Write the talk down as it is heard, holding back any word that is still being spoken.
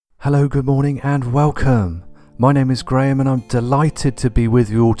Hello, good morning and welcome. My name is Graham and I'm delighted to be with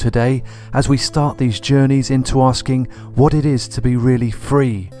you all today as we start these journeys into asking what it is to be really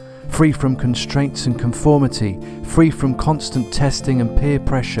free. Free from constraints and conformity, free from constant testing and peer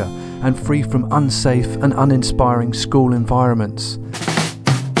pressure, and free from unsafe and uninspiring school environments.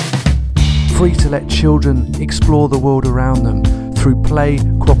 Free to let children explore the world around them through play,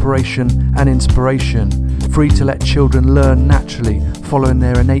 cooperation and inspiration. Free to let children learn naturally, following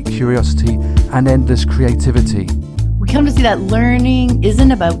their innate curiosity and endless creativity. We come to see that learning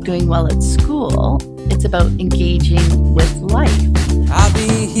isn't about doing well at school, it's about engaging with life. I'll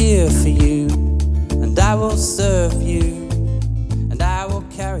be here for you, and I will serve you, and I will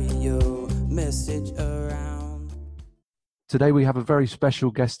carry your message around. Today we have a very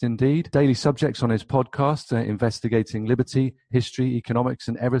special guest indeed. Daily subjects on his podcast, investigating liberty, history, economics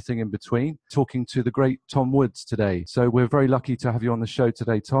and everything in between. Talking to the great Tom Woods today. So we're very lucky to have you on the show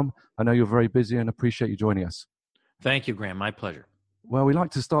today, Tom. I know you're very busy and appreciate you joining us. Thank you, Graham. My pleasure. Well, we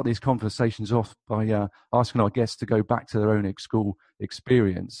like to start these conversations off by asking our guests to go back to their own school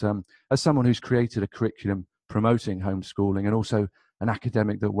experience. As someone who's created a curriculum promoting homeschooling and also an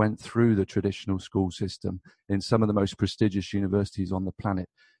academic that went through the traditional school system in some of the most prestigious universities on the planet,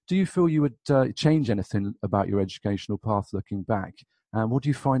 do you feel you would change anything about your educational path looking back? What do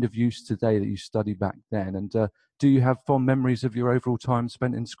you find of use today that you studied back then? And do you have fond memories of your overall time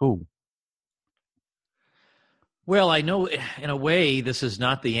spent in school? Well, I know in a way this is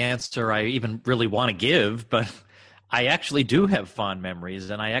not the answer I even really want to give, but I actually do have fond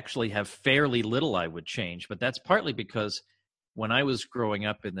memories, and I actually have fairly little I would change. But that's partly because when I was growing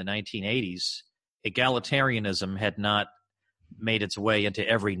up in the 1980s, egalitarianism had not made its way into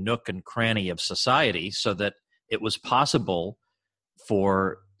every nook and cranny of society, so that it was possible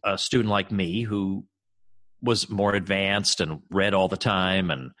for a student like me who was more advanced and read all the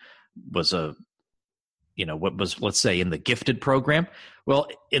time and was what was, let's say, in the gifted program. Well,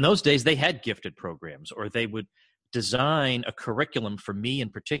 in those days, they had gifted programs, or they would design a curriculum for me in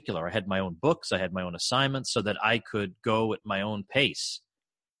particular. I had my own books, I had my own assignments so that I could go at my own pace.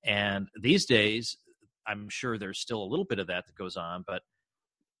 And these days, I'm sure there's still a little bit of that goes on, but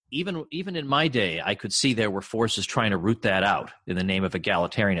even in my day, I could see there were forces trying to root that out in the name of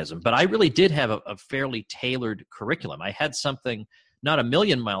egalitarianism. But I really did have a fairly tailored curriculum. I had something not a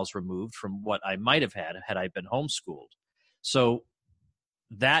million miles removed from what I might have had I been homeschooled. So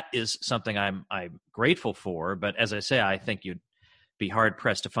that is something I'm grateful for. But as I say, I think you'd be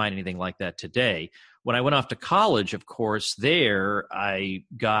hard-pressed to find anything like that today. When I went off to college, of course, there I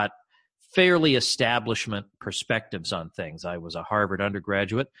got fairly establishment perspectives on things. I was a Harvard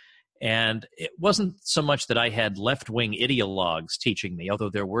undergraduate, and it wasn't so much that I had left-wing ideologues teaching me, although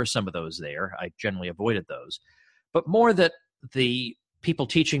there were some of those there. I generally avoided those. But more that the people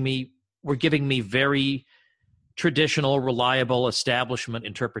teaching me were giving me very traditional, reliable establishment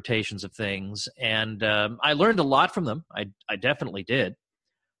interpretations of things. And I learned a lot from them. I definitely did.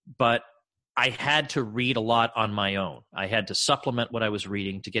 But I had to read a lot on my own. I had to supplement what I was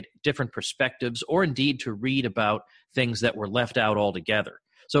reading to get different perspectives, or indeed to read about things that were left out altogether.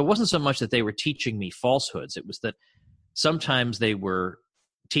 So it wasn't so much that they were teaching me falsehoods. It was that sometimes they were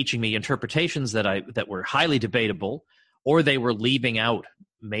teaching me interpretations that were highly debatable, or they were leaving out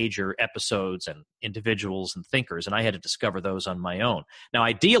major episodes and individuals and thinkers, and I had to discover those on my own. Now,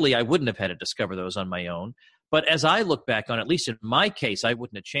 ideally, I wouldn't have had to discover those on my own, but as I look back on, at least in my case, I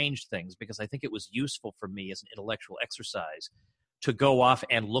wouldn't have changed things because I think it was useful for me as an intellectual exercise to go off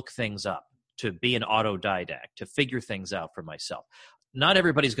and look things up, to be an autodidact, to figure things out for myself. Not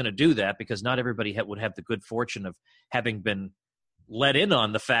everybody's going to do that because not everybody would have the good fortune of having been let in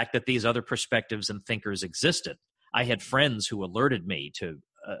on the fact that these other perspectives and thinkers existed. I had friends who alerted me to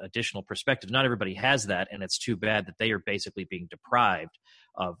additional perspective. Not everybody has that, and it's too bad that they are basically being deprived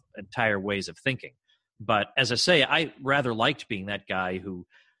of entire ways of thinking. But as I say, I rather liked being that guy who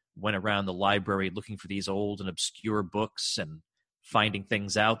went around the library looking for these old and obscure books and finding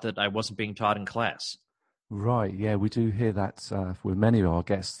things out that I wasn't being taught in class. Right, yeah, we do hear that with many of our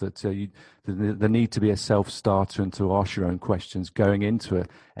guests, that the need to be a self-starter and to ask your own questions going into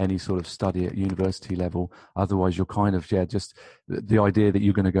any sort of study at university level. Otherwise, you're kind of, just the idea that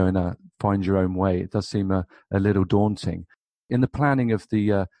you're going to go and find your own way, it does seem a little daunting. In the planning of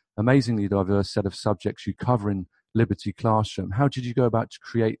the amazingly diverse set of subjects you cover in Liberty Classroom, how did you go about to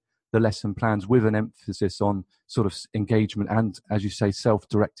create the lesson plans with an emphasis on sort of engagement and, as you say,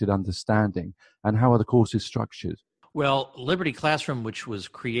 self-directed understanding? And how are the courses structured? Well, Liberty Classroom, which was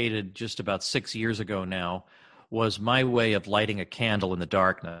created just about 6 years ago now, was my way of lighting a candle in the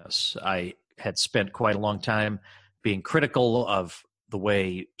darkness. I had spent quite a long time being critical of the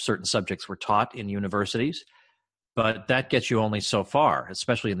way certain subjects were taught in universities, but that gets you only so far,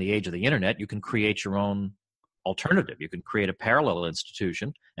 especially in the age of the internet. You can create your own alternative. You can create a parallel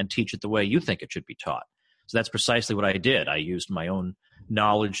institution and teach it the way you think it should be taught. So that's precisely what I did. I used my own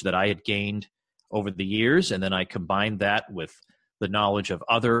knowledge that I had gained over the years, and then I combined that with the knowledge of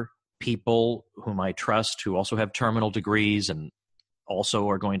other people whom I trust who also have terminal degrees and also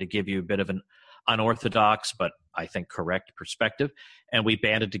are going to give you a bit of an unorthodox but I think correct perspective. And we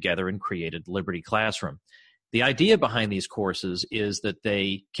banded together and created Liberty Classroom. The idea behind these courses is that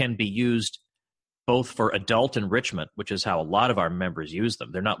they can be used both for adult enrichment, which is how a lot of our members use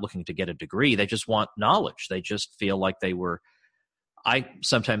them. They're not looking to get a degree. They just want knowledge. They just feel like they were, I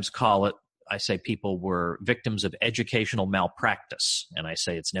sometimes call it, I say people were victims of educational malpractice. And I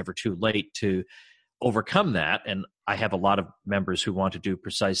say it's never too late to overcome that. And I have a lot of members who want to do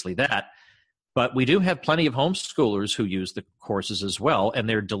precisely that. But we do have plenty of homeschoolers who use the courses as well, and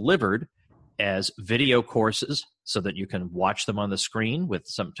they're delivered as video courses so that you can watch them on the screen, with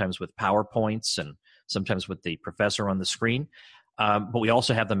sometimes with PowerPoints and sometimes with the professor on the screen. But we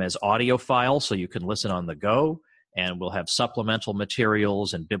also have them as audio files so you can listen on the go, and we'll have supplemental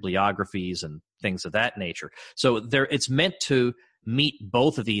materials and bibliographies and things of that nature. So it's meant to meet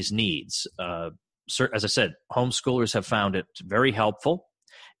both of these needs. As I said, homeschoolers have found it very helpful.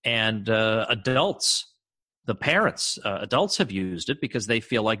 And adults, the parents, adults have used it because they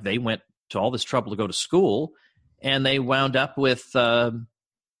feel like they went to all this trouble to go to school and they wound up with a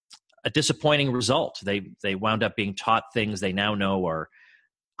disappointing result. They wound up being taught things they now know are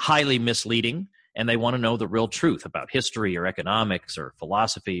highly misleading, and they want to know the real truth about history or economics or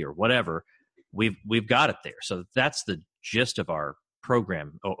philosophy or whatever. We've got it there. So that's the gist of our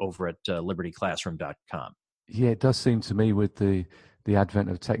program over at libertyclassroom.com. Yeah, it does seem to me with the advent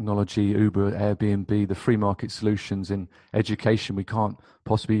of technology, Uber, Airbnb, the free market solutions in education, we can't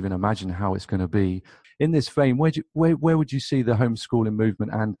possibly even imagine how it's going to be. In this vein, where would you see the homeschooling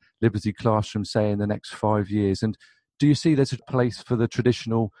movement and Liberty Classroom, say, in the next 5 years? And do you see there's a place for the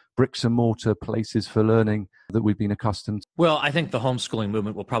traditional bricks and mortar places for learning that we've been accustomed to? Well, I think the homeschooling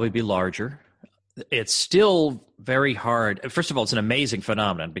movement will probably be larger. It's still very hard. First of all, it's an amazing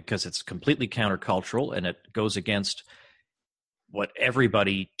phenomenon because it's completely countercultural and it goes against what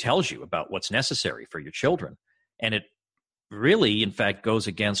everybody tells you about what's necessary for your children. And it really, in fact, goes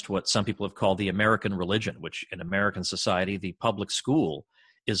against what some people have called the American religion, which in American society, the public school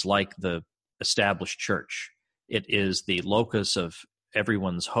is like the established church. It is the locus of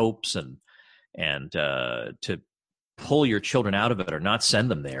everyone's hopes, and to pull your children out of it or not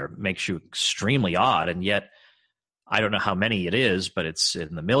send them there makes you extremely odd. And yet, I don't know how many it is, but it's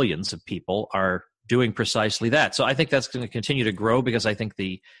in the millions of people are doing precisely that. So I think that's going to continue to grow because I think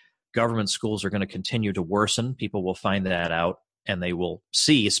the government schools are going to continue to worsen. People will find that out, and they will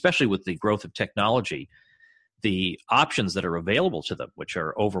see, especially with the growth of technology, the options that are available to them, which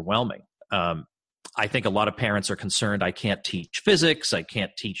are overwhelming. I think a lot of parents are concerned, I can't teach physics, I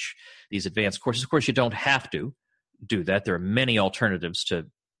can't teach these advanced courses. Of course, you don't have to do that. There are many alternatives to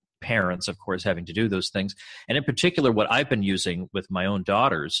parents, of course, having to do those things. And in particular, what I've been using with my own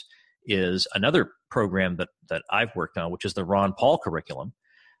daughters is another program that I've worked on, which is the Ron Paul curriculum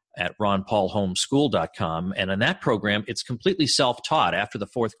at ronpaulhomeschool.com. And in that program, it's completely self-taught. After the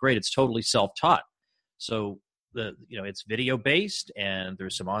fourth grade, it's totally self-taught. So it's video-based, and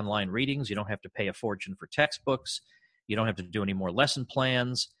there's some online readings. You don't have to pay a fortune for textbooks. You don't have to do any more lesson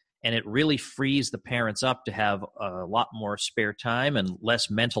plans. And it really frees the parents up to have a lot more spare time and less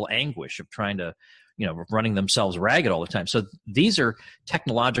mental anguish of trying to, running themselves ragged all the time. So these are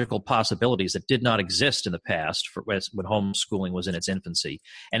technological possibilities that did not exist in the past when homeschooling was in its infancy.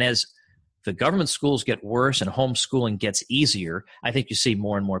 And as the government schools get worse and homeschooling gets easier, I think you see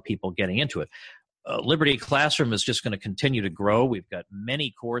more and more people getting into it. Liberty Classroom is just going to continue to grow. We've got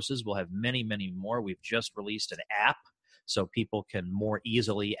many courses. We'll have many, many more. We've just released an app so people can more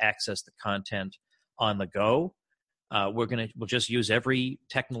easily access the content on the go. We'll just use every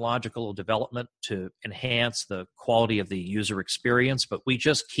technological development to enhance the quality of the user experience, but we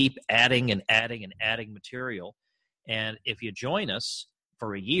just keep adding and adding and adding material. And if you join us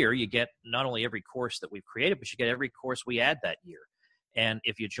for a year, you get not only every course that we've created, but you get every course we add that year. And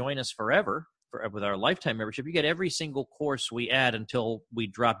if you join us forever, with our lifetime membership, you get every single course we add until we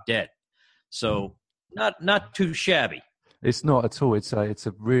drop dead. So not too shabby. It's not at all. It's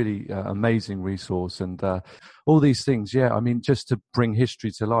a really amazing resource, and all these things. Yeah, I mean, just to bring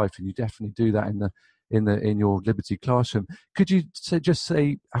history to life, and you definitely do that in your Liberty Classroom. Could you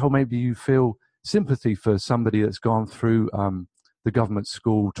say how maybe you feel sympathy for somebody that's gone through the government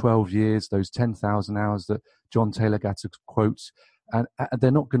school 12 years, those 10,000 hours that John Taylor Gatto quotes, and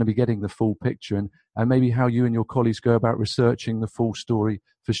they're not going to be getting the full picture, and maybe how you and your colleagues go about researching the full story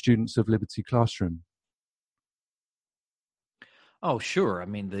for students of Liberty Classroom. Oh, sure. I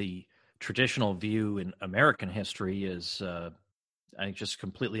mean, the traditional view in American history is just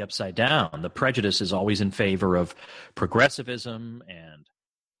completely upside down. The prejudice is always in favor of progressivism and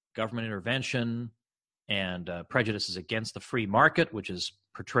government intervention, and prejudice is against the free market, which is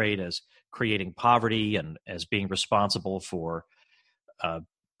portrayed as creating poverty and as being responsible for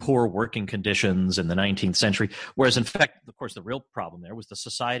poor working conditions in the 19th century. Whereas, in fact, of course, the real problem there was the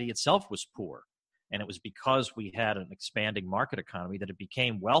society itself was poor. And it was because we had an expanding market economy that it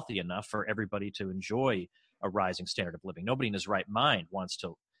became wealthy enough for everybody to enjoy a rising standard of living. Nobody in his right mind wants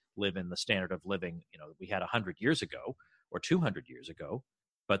to live in the standard of living, we had 100 years ago or 200 years ago.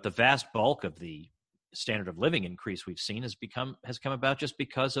 But the vast bulk of the standard of living increase we've seen has come about just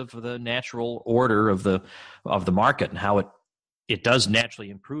because of the natural order of the market and how it does naturally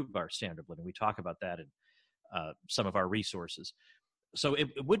improve our standard of living. We talk about that in some of our resources. So it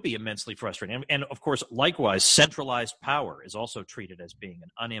would be immensely frustrating. And of course, likewise, centralized power is also treated as being an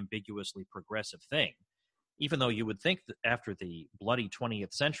unambiguously progressive thing, even though you would think that after the bloody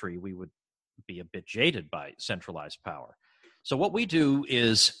 20th century, we would be a bit jaded by centralized power. So what we do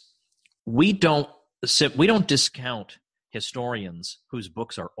is we don't discount historians whose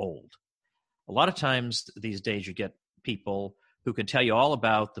books are old. A lot of times these days you get people who can tell you all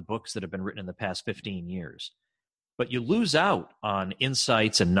about the books that have been written in the past 15 years. But you lose out on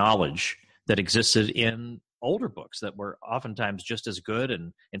insights and knowledge that existed in older books that were oftentimes just as good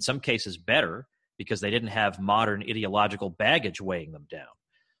and in some cases better because they didn't have modern ideological baggage weighing them down.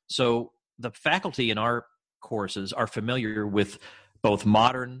 So the faculty in our courses are familiar with both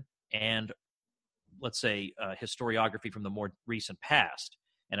modern and, let's say, historiography from the more recent past,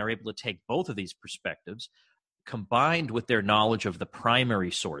 and are able to take both of these perspectives combined with their knowledge of the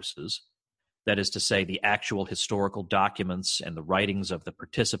primary sources, that is to say, the actual historical documents and the writings of the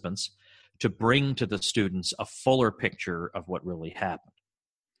participants, to bring to the students a fuller picture of what really happened.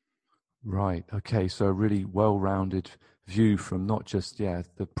 Right. Okay. So a really well-rounded view from not just,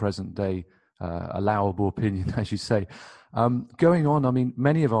 the present day allowable opinion, as you say. Going on, I mean,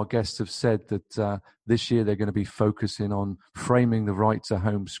 many of our guests have said that this year they're going to be focusing on framing the right to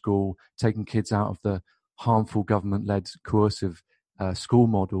homeschool, taking kids out of the harmful government-led coercive school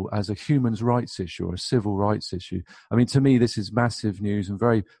model as a human rights issue or a civil rights issue. I mean, to me, this is massive news and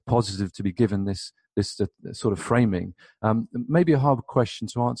very positive to be given this sort of framing. Maybe a hard question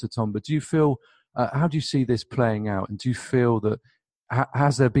to answer, Tom, but do you feel, how do you see this playing out? And do you feel that,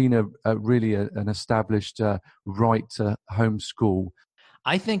 has there been an established right to homeschool?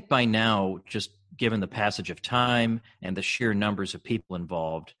 I think by now, just given the passage of time and the sheer numbers of people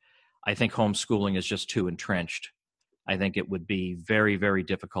involved, I think homeschooling is just too entrenched. I think it would be very, very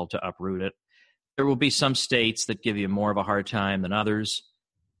difficult to uproot it. There will be some states that give you more of a hard time than others.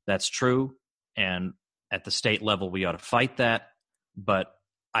 That's true. And at the state level, we ought to fight that. But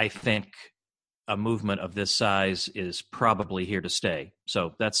I think a movement of this size is probably here to stay.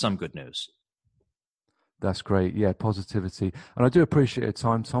 So that's some good news. That's great. Yeah, positivity. And I do appreciate your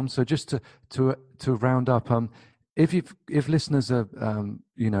time, Tom. So just to round up, if listeners are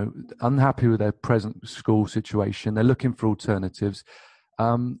unhappy with their present school situation, they're looking for alternatives,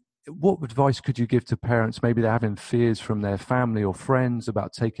 what advice could you give to parents? Maybe they're having fears from their family or friends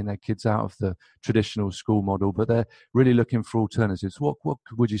about taking their kids out of the traditional school model, but they're really looking for alternatives. What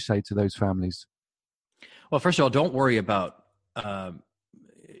would you say to those families? Well, first of all, don't worry about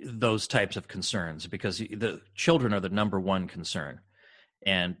those types of concerns, because the children are the number one concern.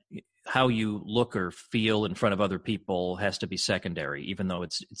 And how you look or feel in front of other people has to be secondary, even though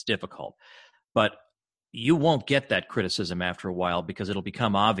it's difficult. But you won't get that criticism after a while because it'll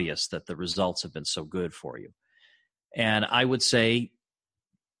become obvious that the results have been so good for you. And I would say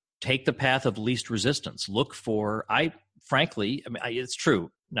take the path of least resistance. Look for, it's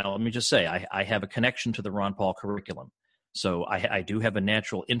true. Now, let me just say, I have a connection to the Ron Paul curriculum. So I do have a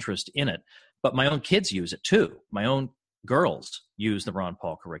natural interest in it. But my own kids use it too. My own girls use the Ron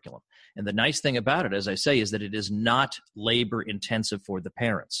Paul curriculum. And the nice thing about it, as I say, is that it is not labor intensive for the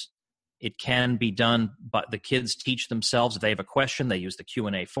parents. It can be done, but the kids teach themselves. If they have a question, they use the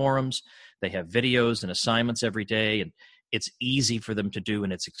Q&A forums. They have videos and assignments every day, and it's easy for them to do,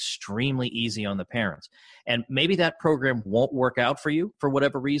 and it's extremely easy on the parents. And maybe that program won't work out for you for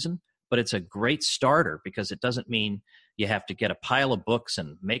whatever reason, but it's a great starter because it doesn't mean you have to get a pile of books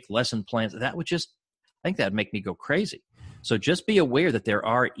and make lesson plans. I think that'd make me go crazy. So just be aware that there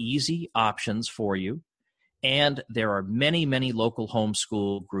are easy options for you. And there are many, many local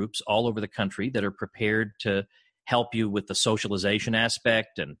homeschool groups all over the country that are prepared to help you with the socialization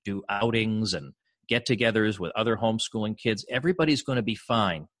aspect and do outings and get-togethers with other homeschooling kids. Everybody's going to be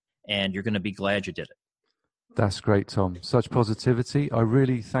fine, and you're going to be glad you did it. That's great, Tom. Such positivity. I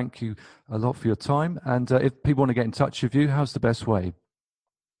really thank you a lot for your time. And if people want to get in touch with you, how's the best way?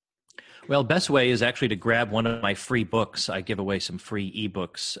 Well, best way is actually to grab one of my free books. I give away some free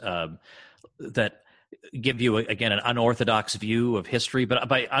ebooks that give you, again, an unorthodox view of history. But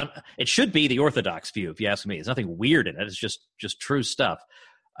it should be the orthodox view, if you ask me. There's nothing weird in it. It's just true stuff.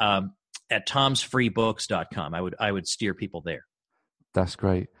 At tomsfreebooks.com. I would steer people there. That's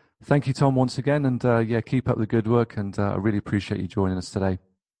great. Thank you, Tom, once again. And keep up the good work. And I really appreciate you joining us today.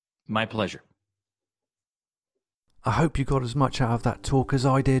 My pleasure. I hope you got as much out of that talk as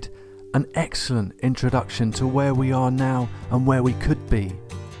I did. An excellent introduction to where we are now and where we could be.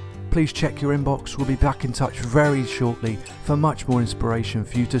 Please check your inbox. We'll be back in touch very shortly for much more inspiration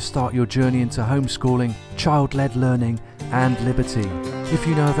for you to start your journey into homeschooling, child-led learning and liberty. If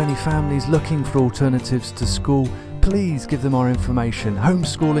you know of any families looking for alternatives to school, please give them our information,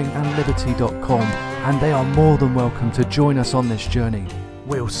 homeschoolingandliberty.com, and they are more than welcome to join us on this journey.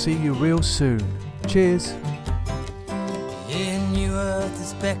 We'll see you real soon. Cheers. In you earth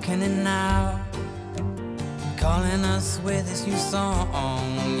is beckoning now, calling us with this new song.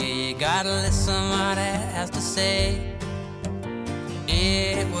 Yeah, you gotta listen what it has to say.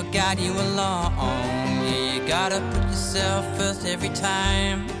 It will guide you along. Yeah, you gotta put yourself first every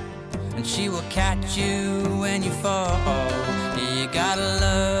time, and she will catch you when you fall. Yeah, you gotta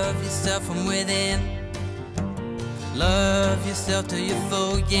love yourself from within. Love yourself till you're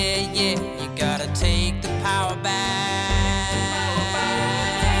full, yeah, yeah. You gotta take the power back.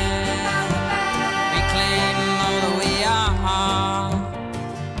 Reclaim all that we are.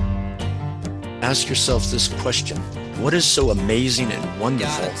 Ask yourself this question. What is so amazing and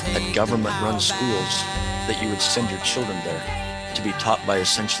wonderful at government-run schools that you would send your children there to be taught by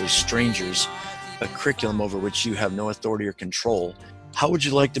essentially strangers, a curriculum over which you have no authority or control? How would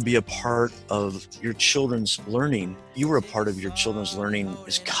you like to be a part of your children's learning? You were a part of your children's learning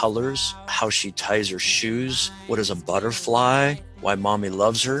is colors, how she ties her shoes, what is a butterfly, why mommy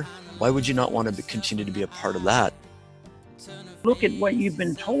loves her. Why would you not want to continue to be a part of that? Look at what you've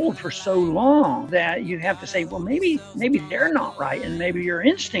been told for so long that you have to say, well, maybe they're not right, and maybe your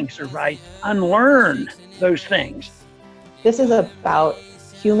instincts are right. Unlearn those things. This is about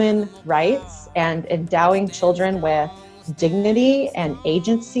human rights and endowing children with dignity and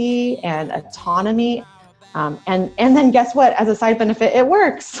agency and autonomy. And then guess what? As a side benefit, it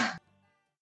works.